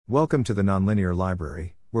Welcome to the Nonlinear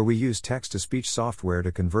Library, where we use text-to-speech software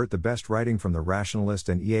to convert the best writing from the rationalist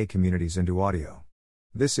and EA communities into audio.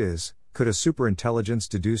 This is, could a superintelligence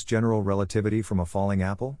deduce general relativity from a falling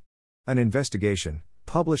apple? An investigation,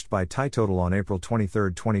 published by Titotal on April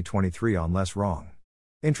 23, 2023 on Less Wrong.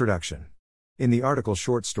 Introduction. In the article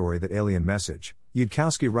Short Story That Alien Message,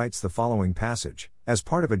 Yudkowsky writes the following passage, as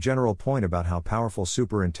part of a general point about how powerful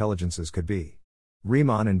superintelligences could be.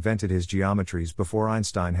 Riemann invented his geometries before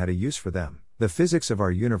Einstein had a use for them. The physics of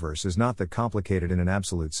our universe is not that complicated in an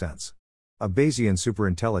absolute sense. A Bayesian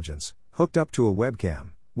superintelligence, hooked up to a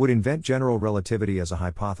webcam, would invent general relativity as a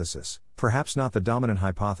hypothesis, perhaps not the dominant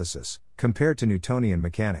hypothesis, compared to Newtonian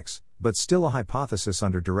mechanics, but still a hypothesis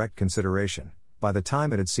under direct consideration, by the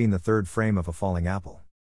time it had seen the third frame of a falling apple.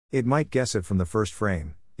 It might guess it from the first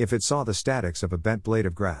frame, if it saw the statics of a bent blade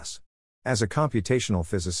of grass. As a computational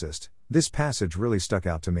physicist, this passage really stuck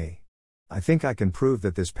out to me. I think I can prove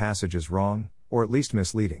that this passage is wrong, or at least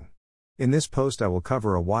misleading. In this post I will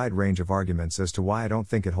cover a wide range of arguments as to why I don't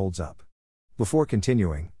think it holds up. Before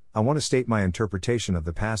continuing, I want to state my interpretation of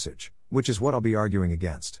the passage, which is what I'll be arguing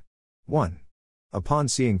against. 1. Upon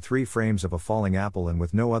seeing 3 frames of a falling apple and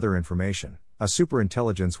with no other information, a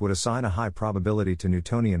superintelligence would assign a high probability to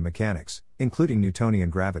Newtonian mechanics, including Newtonian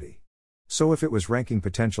gravity. So if it was ranking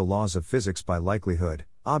potential laws of physics by likelihood,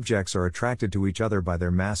 objects are attracted to each other by their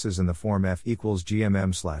masses and the form F equals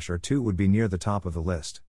gmm/R2 would be near the top of the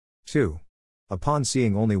list. 2. Upon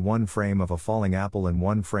seeing only 1 frame of a falling apple and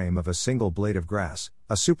 1 frame of a single blade of grass,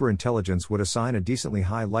 a superintelligence would assign a decently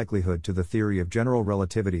high likelihood to the theory of general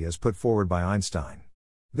relativity as put forward by Einstein.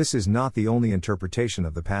 This is not the only interpretation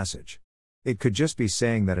of the passage. It could just be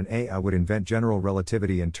saying that an AI would invent general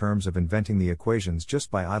relativity in terms of inventing the equations just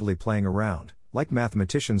by idly playing around, like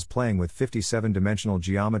mathematicians playing with 57-dimensional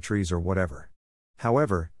geometries or whatever.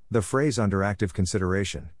 However, the phrase under active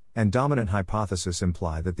consideration and dominant hypothesis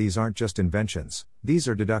imply that these aren't just inventions, these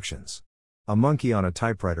are deductions. A monkey on a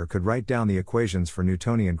typewriter could write down the equations for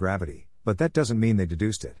Newtonian gravity, but that doesn't mean they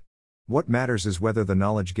deduced it. What matters is whether the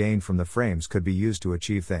knowledge gained from the frames could be used to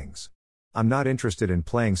achieve things. I'm not interested in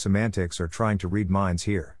playing semantics or trying to read minds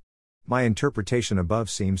here. My interpretation above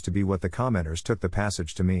seems to be what the commenters took the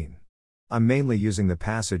passage to mean. I'm mainly using the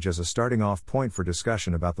passage as a starting off point for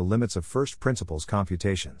discussion about the limits of first principles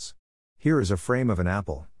computations. Here is a frame of an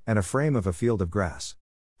apple, and a frame of a field of grass.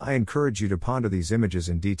 I encourage you to ponder these images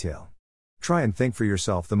in detail. Try and think for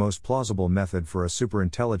yourself the most plausible method for a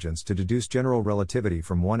superintelligence to deduce general relativity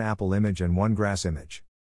from 1 apple image and 1 grass image.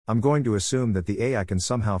 I'm going to assume that the AI can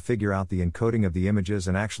somehow figure out the encoding of the images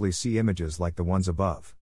and actually see images like the ones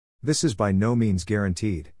above. This is by no means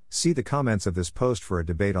guaranteed. See the comments of this post for a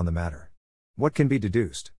debate on the matter. What can be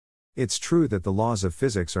deduced? It's true that the laws of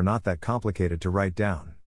physics are not that complicated to write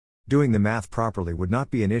down. Doing the math properly would not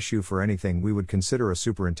be an issue for anything we would consider a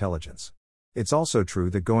superintelligence. It's also true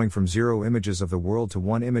that going from 0 images of the world to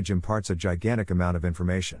 1 image imparts a gigantic amount of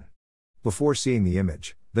information. Before seeing the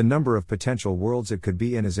image, the number of potential worlds it could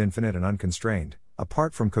be in is infinite and unconstrained,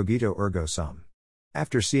 apart from cogito ergo sum.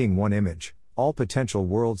 After seeing 1 image, all potential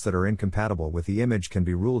worlds that are incompatible with the image can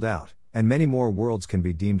be ruled out, and many more worlds can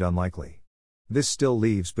be deemed unlikely. This still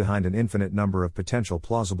leaves behind an infinite number of potential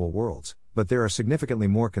plausible worlds, but there are significantly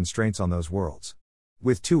more constraints on those worlds.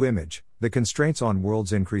 With 2 image, the constraints on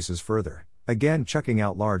worlds increases further, again chucking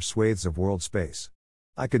out large swathes of world space.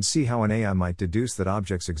 I could see how an AI might deduce that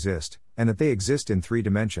objects exist, and that they exist in 3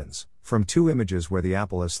 dimensions, from 2 images where the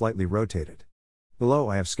apple is slightly rotated. Below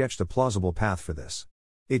I have sketched a plausible path for this.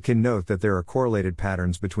 It can note that there are correlated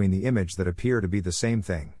patterns between the image that appear to be the same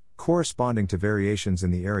thing, corresponding to variations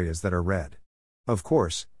in the areas that are red. Of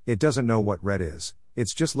course, it doesn't know what red is,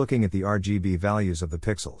 it's just looking at the RGB values of the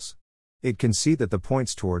pixels. It can see that the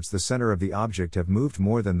points towards the center of the object have moved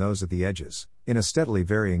more than those at the edges, in a steadily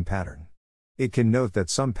varying pattern. It can note that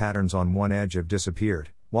some patterns on one edge have disappeared,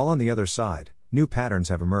 while on the other side, new patterns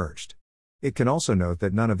have emerged. It can also note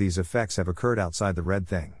that none of these effects have occurred outside the red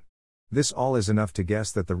thing. This all is enough to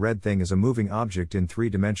guess that the red thing is a moving object in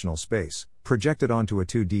 3-dimensional space, projected onto a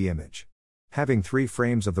 2D image. Having 3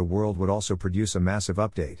 frames of the world would also produce a massive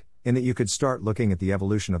update, in that you could start looking at the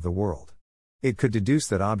evolution of the world. It could deduce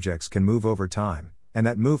that objects can move over time, and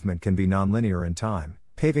that movement can be nonlinear in time,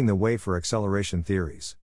 paving the way for acceleration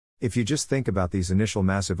theories. If you just think about these initial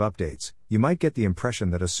massive updates, you might get the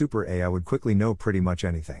impression that a super AI would quickly know pretty much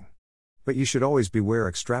anything. But you should always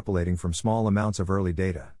beware extrapolating from small amounts of early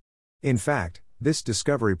data. In fact, this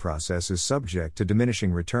discovery process is subject to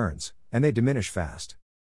diminishing returns, and they diminish fast.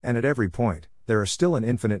 And at every point, there are still an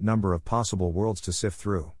infinite number of possible worlds to sift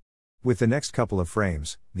through. With the next couple of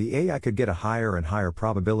frames, the AI could get a higher and higher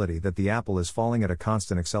probability that the apple is falling at a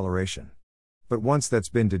constant acceleration. But once that's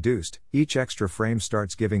been deduced, each extra frame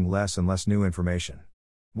starts giving less and less new information.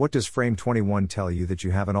 What does frame 21 tell you that you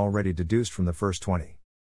haven't already deduced from the first 20?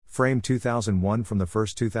 Frame 2001 from the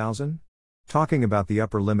first 2000? Talking about the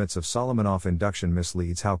upper limits of Solomonoff induction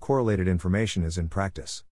misleads how correlated information is in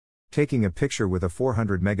practice. Taking a picture with a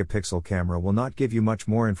 400 megapixel camera will not give you much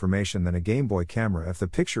more information than a Game Boy camera if the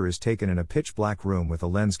picture is taken in a pitch black room with a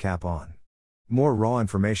lens cap on. More raw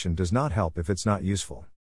information does not help if it's not useful.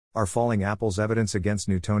 Are falling apples evidence against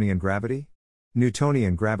Newtonian gravity?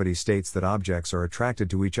 Newtonian gravity states that objects are attracted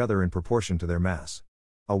to each other in proportion to their mass.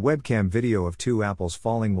 A webcam video of two apples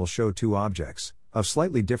falling will show two objects, of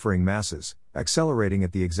slightly differing masses, accelerating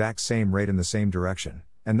at the exact same rate in the same direction,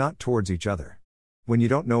 and not towards each other. When you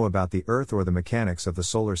don't know about the Earth or the mechanics of the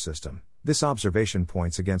solar system, this observation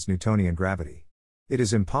points against Newtonian gravity. It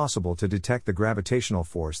is impossible to detect the gravitational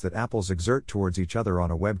force that apples exert towards each other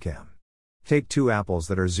on a webcam. Take two apples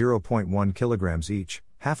that are 0.1 kilograms each,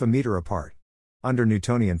 half a meter apart. Under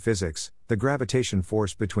Newtonian physics, the gravitation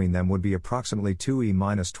force between them would be approximately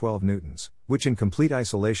 2e-12 newtons, which in complete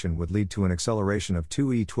isolation would lead to an acceleration of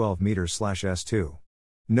 2e12 meters/s2.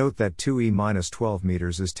 Note that 2e-12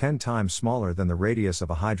 meters is 10 times smaller than the radius of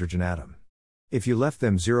a hydrogen atom. If you left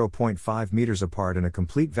them 0.5 meters apart in a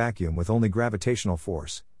complete vacuum with only gravitational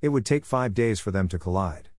force, it would take 5 days for them to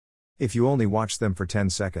collide. If you only watched them for 10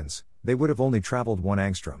 seconds, they would have only traveled 1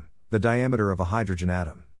 angstrom, the diameter of a hydrogen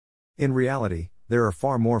atom. In reality, there are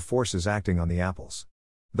far more forces acting on the apples.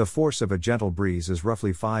 The force of a gentle breeze is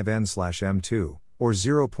roughly 5n/m2, or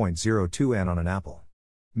 0.02 n on an apple.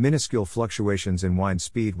 Minuscule fluctuations in wind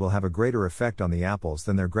speed will have a greater effect on the apples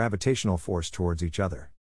than their gravitational force towards each other.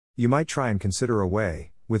 You might try and consider a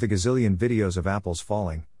way, with a gazillion videos of apples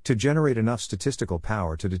falling, to generate enough statistical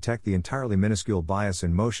power to detect the entirely minuscule bias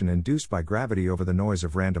in motion induced by gravity over the noise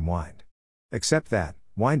of random wind. Except that,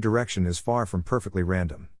 wind direction is far from perfectly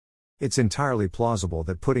random. It's entirely plausible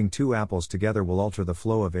that putting two apples together will alter the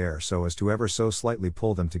flow of air so as to ever so slightly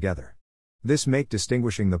pull them together. This makes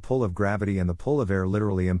distinguishing the pull of gravity and the pull of air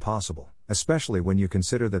literally impossible, especially when you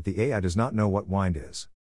consider that the AI does not know what wind is.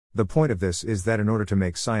 The point of this is that in order to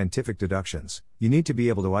make scientific deductions, you need to be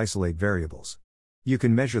able to isolate variables. You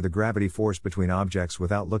can measure the gravity force between objects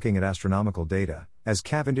without looking at astronomical data, as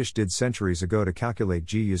Cavendish did centuries ago to calculate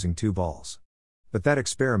G using two balls. But that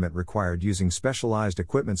experiment required using specialized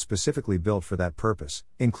equipment specifically built for that purpose,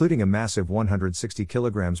 including a massive 160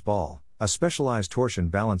 kg ball, a specialized torsion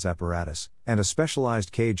balance apparatus, and a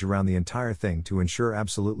specialized cage around the entire thing to ensure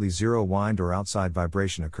absolutely zero wind or outside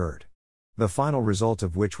vibration occurred. The final result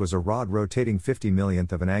of which was a rod rotating 50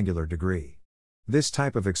 millionth of an angular degree. This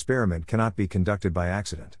type of experiment cannot be conducted by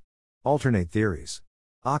accident. Alternate theories.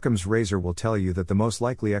 Occam's razor will tell you that the most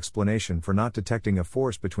likely explanation for not detecting a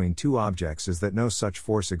force between two objects is that no such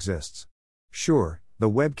force exists. Sure,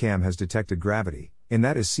 the webcam has detected gravity, in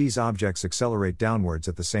that it sees objects accelerate downwards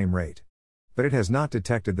at the same rate. But it has not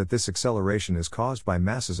detected that this acceleration is caused by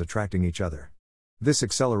masses attracting each other. This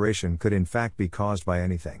acceleration could in fact be caused by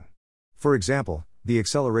anything. For example, the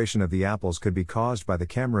acceleration of the apples could be caused by the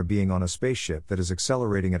camera being on a spaceship that is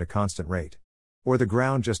accelerating at a constant rate. Or the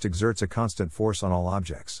ground just exerts a constant force on all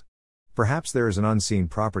objects. Perhaps there is an unseen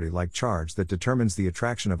property like charge that determines the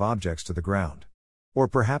attraction of objects to the ground. Or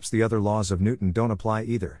perhaps the other laws of Newton don't apply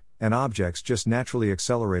either, and objects just naturally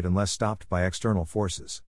accelerate unless stopped by external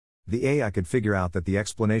forces. The AI could figure out that the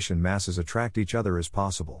explanation masses attract each other is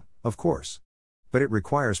possible, of course. But it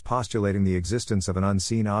requires postulating the existence of an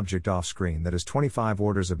unseen object off-screen that is 25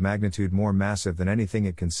 orders of magnitude more massive than anything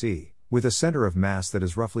it can see, with a center of mass that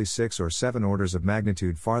is roughly 6 or 7 orders of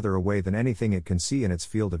magnitude farther away than anything it can see in its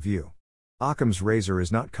field of view. Occam's razor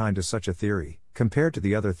is not kind to such a theory, compared to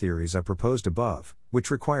the other theories I proposed above,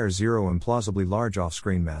 which require zero implausibly large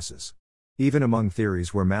off-screen masses. Even among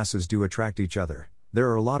theories where masses do attract each other, there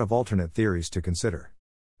are a lot of alternate theories to consider.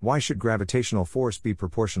 Why should gravitational force be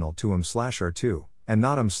proportional to m/r2, and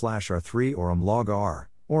not m/r3 or m log r,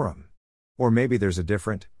 or m? Or maybe there's a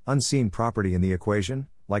different, unseen property in the equation,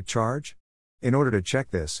 like charge? In order to check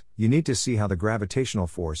this, you need to see how the gravitational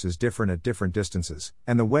force is different at different distances,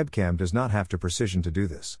 and the webcam does not have to precision to do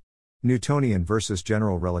this. Newtonian versus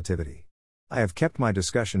general relativity. I have kept my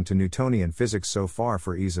discussion to Newtonian physics so far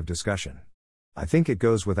for ease of discussion. I think it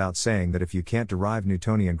goes without saying that if you can't derive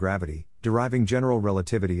Newtonian gravity, deriving general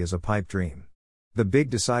relativity is a pipe dream. The big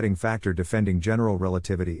deciding factor defending general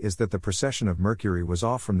relativity is that the precession of Mercury was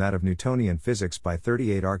off from that of Newtonian physics by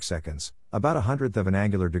 38 arcseconds, about 1/100th of an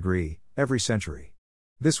angular degree, every century.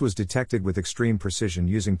 This was detected with extreme precision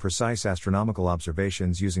using precise astronomical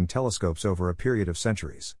observations using telescopes over a period of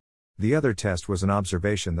centuries. The other test was an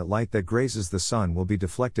observation that light that grazes the sun will be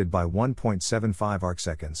deflected by 1.75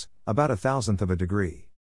 arcseconds, about a thousandth of a degree.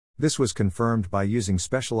 This was confirmed by using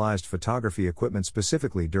specialized photography equipment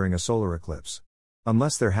specifically during a solar eclipse.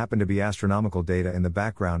 Unless there happened to be astronomical data in the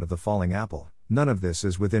background of the falling apple, none of this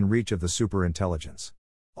is within reach of the superintelligence.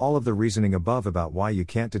 All of the reasoning above about why you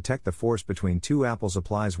can't detect the force between two apples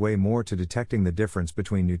applies way more to detecting the difference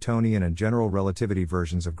between Newtonian and general relativity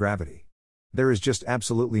versions of gravity. There is just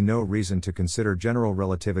absolutely no reason to consider general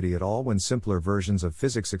relativity at all when simpler versions of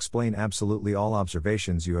physics explain absolutely all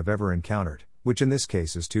observations you have ever encountered, which in this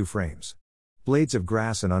case is two frames. Blades of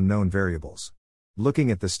grass and unknown variables. Looking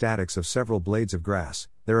at the statics of several blades of grass,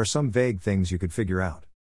 there are some vague things you could figure out.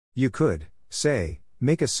 You could, say,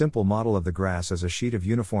 make a simple model of the grass as a sheet of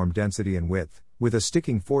uniform density and width, with a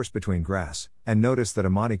sticking force between grass, and notice that a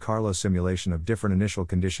Monte Carlo simulation of different initial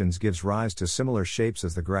conditions gives rise to similar shapes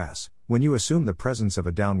as the grass, when you assume the presence of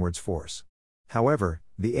a downwards force. However,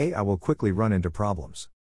 the AI will quickly run into problems.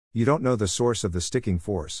 You don't know the source of the sticking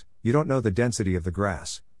force, you don't know the density of the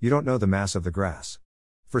grass, you don't know the mass of the grass.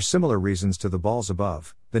 For similar reasons to the balls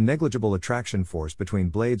above, the negligible attraction force between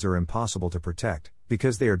blades are impossible to protect,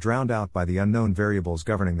 because they are drowned out by the unknown variables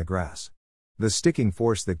governing the grass. The sticking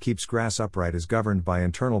force that keeps grass upright is governed by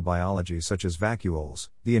internal biology such as vacuoles,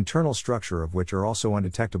 the internal structure of which are also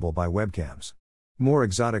undetectable by webcams. More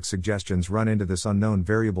exotic suggestions run into this unknown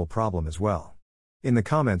variable problem as well. In the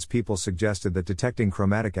comments, people suggested that detecting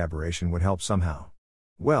chromatic aberration would help somehow.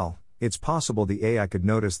 Well, it's possible the AI could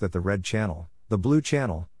notice that the red channel, the blue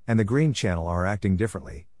channel, and the green channel are acting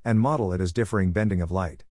differently, and model it as differing bending of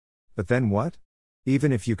light. But then what?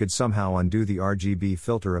 Even if you could somehow undo the RGB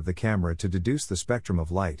filter of the camera to deduce the spectrum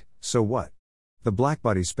of light, so what? The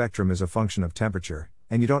blackbody spectrum is a function of temperature,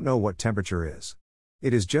 and you don't know what temperature is.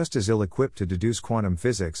 It is just as ill-equipped to deduce quantum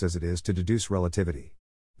physics as it is to deduce relativity.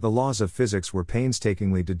 The laws of physics were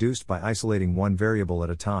painstakingly deduced by isolating one variable at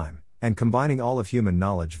a time, and combining all of human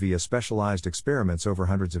knowledge via specialized experiments over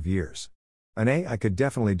hundreds of years. An AI could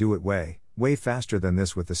definitely do it way faster than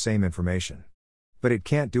this with the same information. But it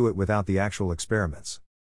can't do it without the actual experiments.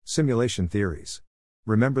 Simulation theories.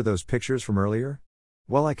 Remember those pictures from earlier?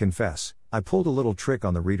 Well, I confess, I pulled a little trick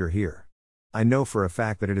on the reader here. I know for a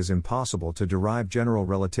fact that it is impossible to derive general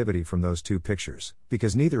relativity from those two pictures,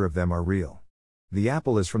 because neither of them are real. The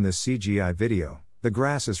apple is from this CGI video, the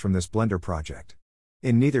grass is from this Blender project.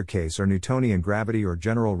 In neither case are Newtonian gravity or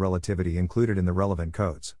general relativity included in the relevant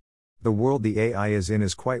codes. The world the AI is in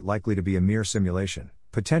is quite likely to be a mere simulation,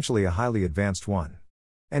 potentially a highly advanced one.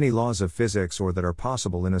 Any laws of physics or that are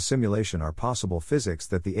possible in a simulation are possible physics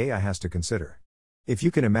that the AI has to consider. If you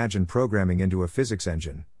can imagine programming into a physics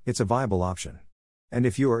engine, it's a viable option. And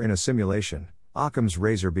if you are in a simulation, Occam's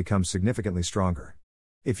razor becomes significantly stronger.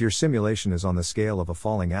 If your simulation is on the scale of a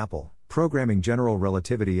falling apple, programming general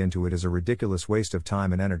relativity into it is a ridiculous waste of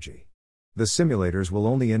time and energy. The simulators will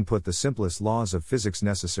only input the simplest laws of physics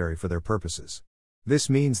necessary for their purposes. This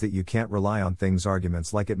means that you can't rely on things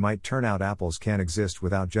arguments like it might turn out apples can't exist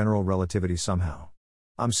without general relativity somehow.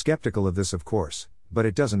 I'm skeptical of this, of course, but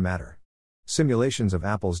it doesn't matter. Simulations of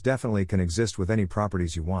apples definitely can exist with any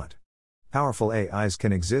properties you want. Powerful AIs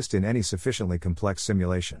can exist in any sufficiently complex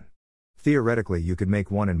simulation. Theoretically, you could make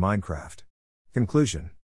one in Minecraft.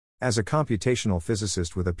 Conclusion. As a computational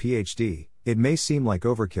physicist with a PhD, it may seem like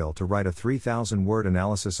overkill to write a 3,000-word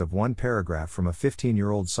analysis of one paragraph from a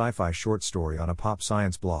 15-year-old sci-fi short story on a pop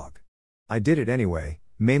science blog. I did it anyway,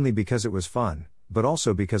 mainly because it was fun, but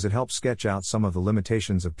also because it helped sketch out some of the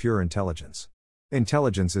limitations of pure intelligence.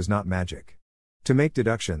 Intelligence is not magic. To make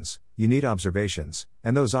deductions, you need observations,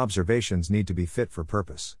 and those observations need to be fit for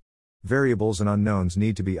purpose. Variables and unknowns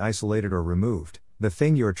need to be isolated or removed. The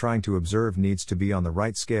thing you are trying to observe needs to be on the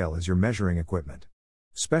right scale as your measuring equipment.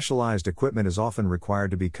 Specialized equipment is often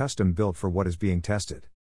required to be custom built for what is being tested.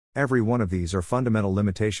 Every one of these are fundamental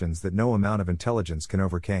limitations that no amount of intelligence can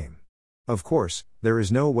overcome. Of course, there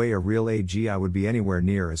is no way a real AGI would be anywhere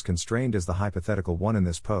near as constrained as the hypothetical one in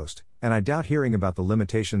this post, and I doubt hearing about the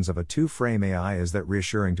limitations of a two-frame AI is that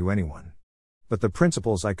reassuring to anyone. But the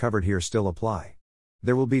principles I covered here still apply.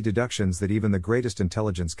 There will be deductions that even the greatest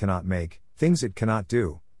intelligence cannot make, things it cannot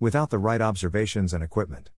do, without the right observations and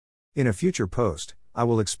equipment. In a future post, I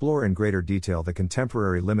will explore in greater detail the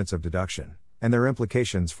contemporary limits of deduction, and their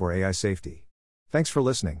implications for AI safety. Thanks for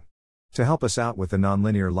listening. To help us out with the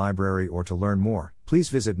Nonlinear Library or to learn more, please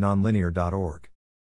visit nonlinear.org.